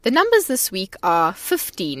The numbers this week are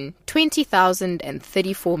 15, 20,000 and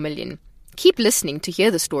 34 million. Keep listening to hear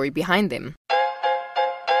the story behind them.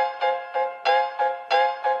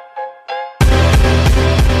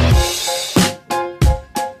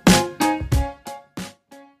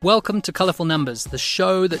 Welcome to Colourful Numbers, the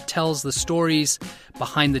show that tells the stories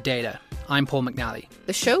behind the data. I'm Paul McNally.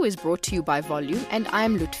 The show is brought to you by Volume, and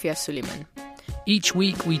I'm Lutfia Suleiman. Each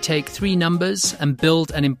week we take 3 numbers and build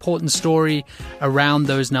an important story around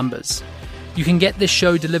those numbers. You can get this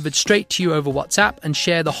show delivered straight to you over WhatsApp and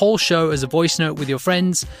share the whole show as a voice note with your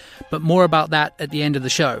friends, but more about that at the end of the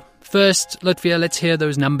show. First, Lutfia, let's hear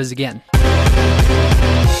those numbers again.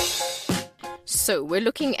 So we're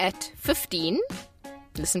looking at 15,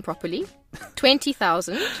 listen properly,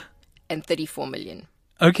 20,000 and 34 million.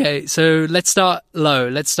 Okay, so let's start low.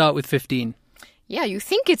 Let's start with 15. Yeah, you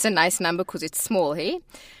think it's a nice number because it's small, hey?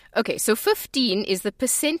 Okay, so 15 is the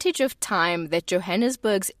percentage of time that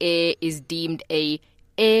Johannesburg's air is deemed a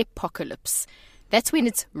airpocalypse. That's when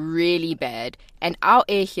it's really bad, and our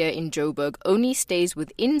air here in Joburg only stays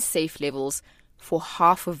within safe levels for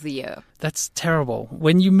half of the year. That's terrible.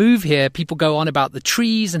 When you move here, people go on about the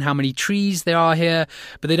trees and how many trees there are here,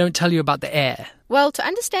 but they don't tell you about the air. Well, to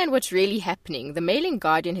understand what's really happening, the Mail and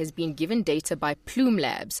Guardian has been given data by Plume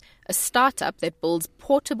Labs, a startup that builds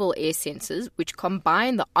portable air sensors which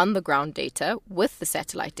combine the on-the-ground data with the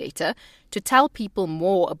satellite data to tell people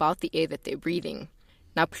more about the air that they're breathing.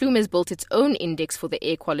 Now, Plume has built its own index for the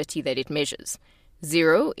air quality that it measures.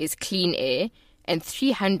 0 is clean air, and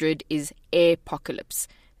 300 is airpocalypse.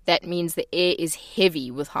 That means the air is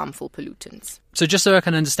heavy with harmful pollutants. So just so I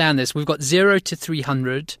can understand this, we've got 0 to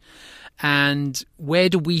 300, and where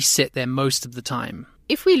do we sit there most of the time?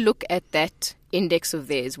 If we look at that index of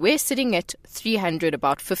theirs, we're sitting at 300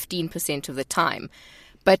 about 15% of the time.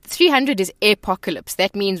 But 300 is airpocalypse.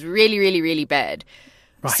 That means really, really, really bad.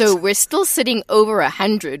 Right. So we're still sitting over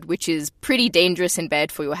 100, which is pretty dangerous and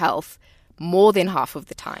bad for your health, more than half of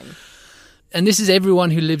the time. And this is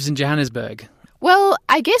everyone who lives in Johannesburg. Well,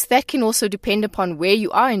 I guess that can also depend upon where you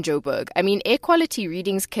are in Joburg. I mean, air quality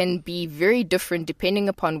readings can be very different depending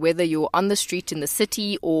upon whether you're on the street in the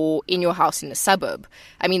city or in your house in a suburb.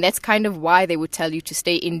 I mean, that's kind of why they would tell you to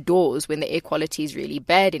stay indoors when the air quality is really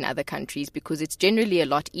bad in other countries, because it's generally a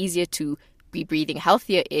lot easier to be breathing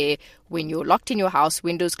healthier air when you're locked in your house,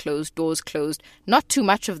 windows closed, doors closed, not too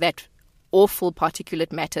much of that awful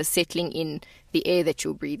particulate matter settling in the air that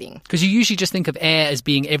you're breathing. Because you usually just think of air as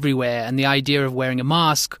being everywhere, and the idea of wearing a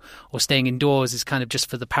mask or staying indoors is kind of just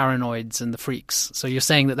for the paranoids and the freaks. So you're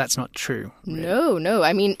saying that that's not true? Really? No.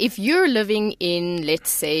 I mean, if you're living in, let's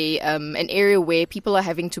say, an area where people are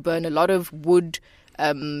having to burn a lot of wood,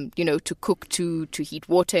 to cook, to heat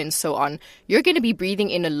water and so on, you're going to be breathing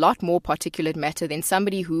in a lot more particulate matter than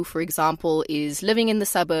somebody who, for example, is living in the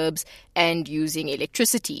suburbs and using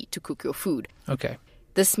electricity to cook your food. Okay.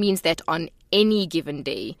 This means that on any given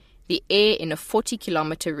day, the air in a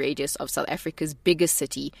 40-kilometer radius of South Africa's biggest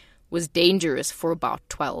city was dangerous for about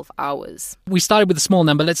 12 hours. We started with a small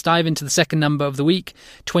number. Let's dive into the second number of the week,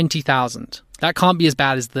 20,000. That can't be as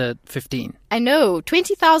bad as the 15. I know.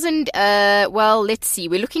 20,000, well, let's see.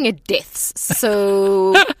 We're looking at deaths.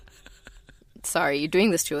 So, sorry, you're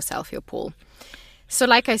doing this to yourself here, Paul. So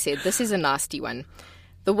like I said, this is a nasty one.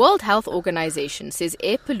 The World Health Organization says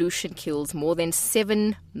air pollution kills more than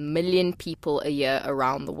 7 million people a year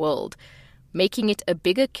around the world, making it a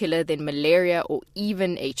bigger killer than malaria or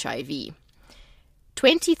even HIV.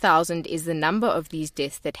 20,000 is the number of these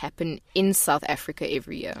deaths that happen in South Africa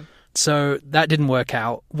every year. So that didn't work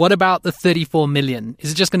out. What about the 34 million?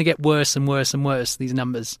 Is it just going to get worse and worse and worse, these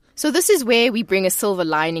numbers? So this is where we bring a silver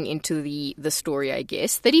lining into the story, I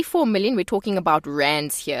guess. 34 million, we're talking about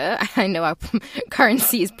rands here. I know our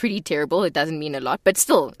currency is pretty terrible. It doesn't mean a lot, but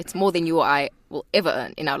still, it's more than you or I will ever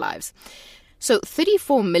earn in our lives. So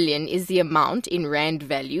 34 million is the amount in rand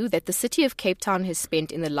value that the city of Cape Town has spent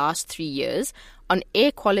in the last 3 years on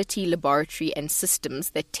air quality laboratory and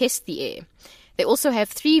systems that test the air. They also have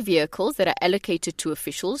 3 vehicles that are allocated to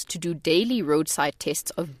officials to do daily roadside tests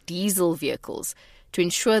of diesel vehicles to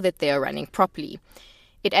ensure that they are running properly.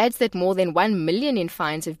 It adds that more than 1 million in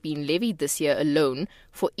fines have been levied this year alone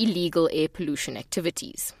for illegal air pollution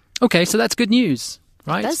activities. Okay, so that's good news,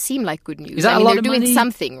 right? It does seem like good news. Is that a lot of money? They're doing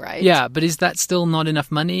something, right? Yeah, but is that still not enough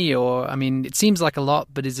money? Or, I mean, it seems like a lot,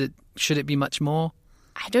 but should it be much more?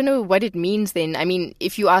 I don't know what it means then. I mean,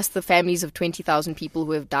 if you ask the families of 20,000 people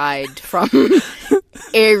who have died from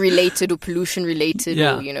air-related or pollution-related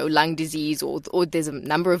or, lung disease or there's a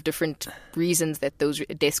number of different reasons that those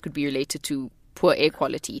deaths could be related to poor air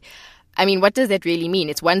quality. I mean, what does that really mean?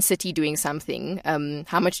 It's one city doing something.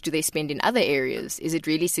 How much do they spend in other areas? Is it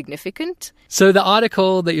really significant? So the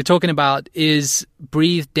article that you're talking about is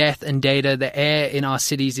Breathe, Death and Data, the Air in Our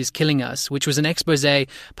Cities is Killing Us, which was an expose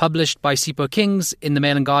published by Sipho Kings in the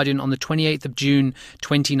Mail and Guardian on the 28th of June,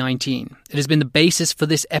 2019. It has been the basis for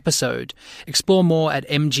this episode. Explore more at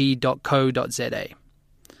mg.co.za.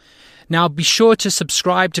 Now, be sure to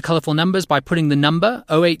subscribe to Colourful Numbers by putting the number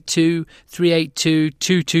 082 382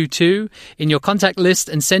 222 in your contact list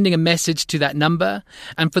and sending a message to that number.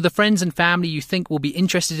 And for the friends and family you think will be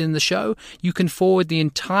interested in the show, you can forward the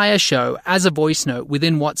entire show as a voice note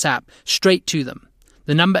within WhatsApp straight to them.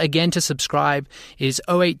 The number again to subscribe is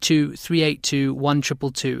 082 382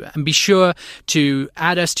 1222. And be sure to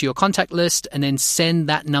add us to your contact list and then send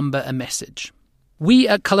that number a message. We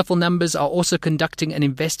at Colourful Numbers are also conducting an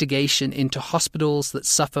investigation into hospitals that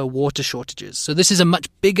suffer water shortages. So this is a much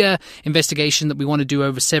bigger investigation that we want to do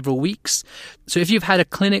over several weeks. So if you've had a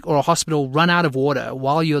clinic or a hospital run out of water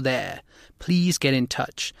while you're there, please get in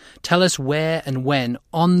touch. Tell us where and when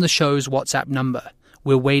on the show's WhatsApp number.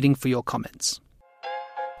 We're waiting for your comments.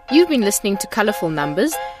 You've been listening to Colourful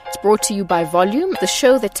Numbers. It's brought to you by Volume, the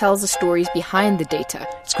show that tells the stories behind the data.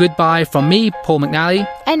 It's goodbye from me, Paul McNally.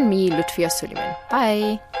 And me, Lutfia Suleiman.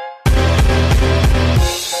 Bye.